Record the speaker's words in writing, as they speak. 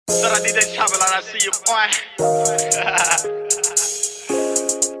Shout out DJ Trappa, like I see you, boy.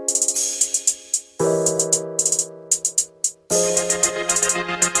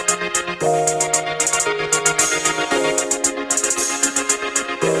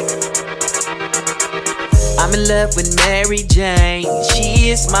 I'm in love with Mary Jane. She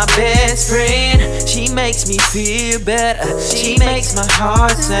is my best friend. She makes me feel better. She makes my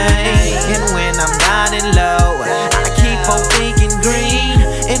heart sing. And when I'm down and low, I keep on thinking green.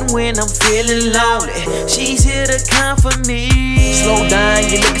 And when I'm feeling lonely, she's here to comfort me. Slow down,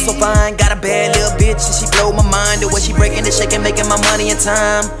 you looking so fine. Got a bad little bitch and she blow my mind. The way she breaking and shaking, making my money in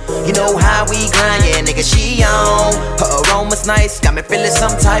time. You know how we grind, yeah nigga, she on. Her aroma's nice, got me feeling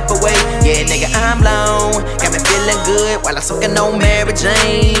some type of way. Yeah nigga, I'm blown. Got me feeling good while I'm sucking on Mary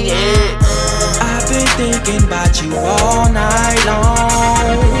Jane, yeah. I've been thinking about you all night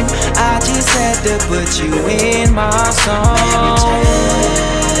long. I just had to put you in my song.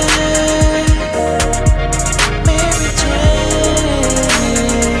 Mary Jane.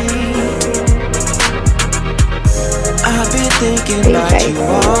 I've been thinking about you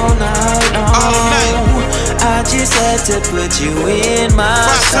all night long. I just had to put you in my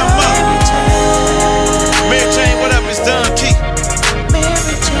song. Mary Jane, what up? It's Lil Keke.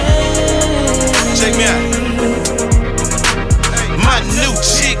 Mary Jane. Check me out. My new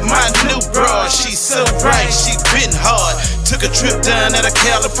chick, my new broad, she's so bright, she been hard. Took a trip down out of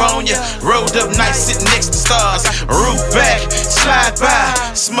California, rolled up nice, sitting next to stars. Roof back, slide by,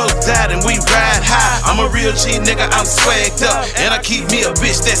 smoked out and we ride high. I'm a real G nigga, I'm swagged up, and I keep me a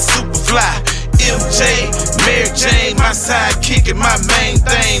bitch that's super fly. MJ, Mary Jane, my sidekick and my main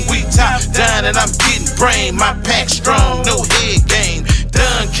thing. We top down and I'm getting brain. My pack strong, no head game.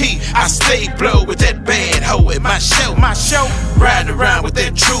 Lil Keke, I stay blow with that bad hoe at my show. Riding around with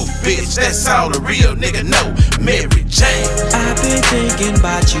that true bitch, that's all the real nigga know. Mary Jane. I've been thinking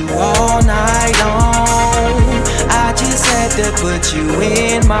about you all night long. I just had to put you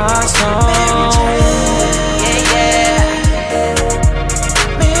in my song. Mary Jane. Yeah, yeah.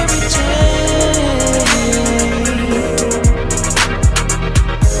 Mary Jane.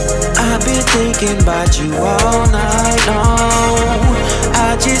 I've been thinking about you all night long.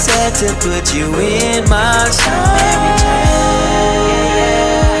 I just had to put you in my song. Mary Jane.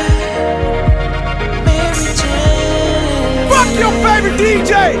 Mary Jane. Fuck your favorite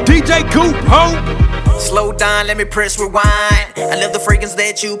DJ! DJ Coop, ho! Slow down, let me press rewind. I love the fragrance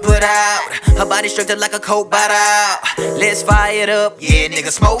that you put out. Her body structured like a coke bottle. Let's fire it up, yeah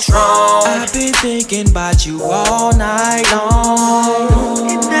nigga, smoke strong. I've been thinking about you all night long,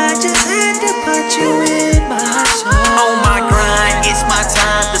 and I just had to put you in my song. On my grind, it's my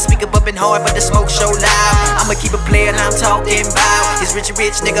time. The speaker bumping hard, but the smoke show loud. I'ma keep it playing, I'm talking about. It's rich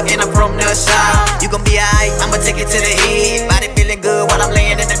nigga, and I'm from the south. You gon' be alright, I'ma take it to the head. Body feeling good while I'm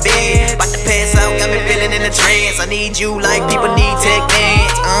laying in the bed. About to pass out, got me feeling in the trance. I need you like people need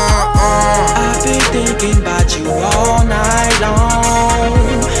techniques. I've been thinking about you all night long.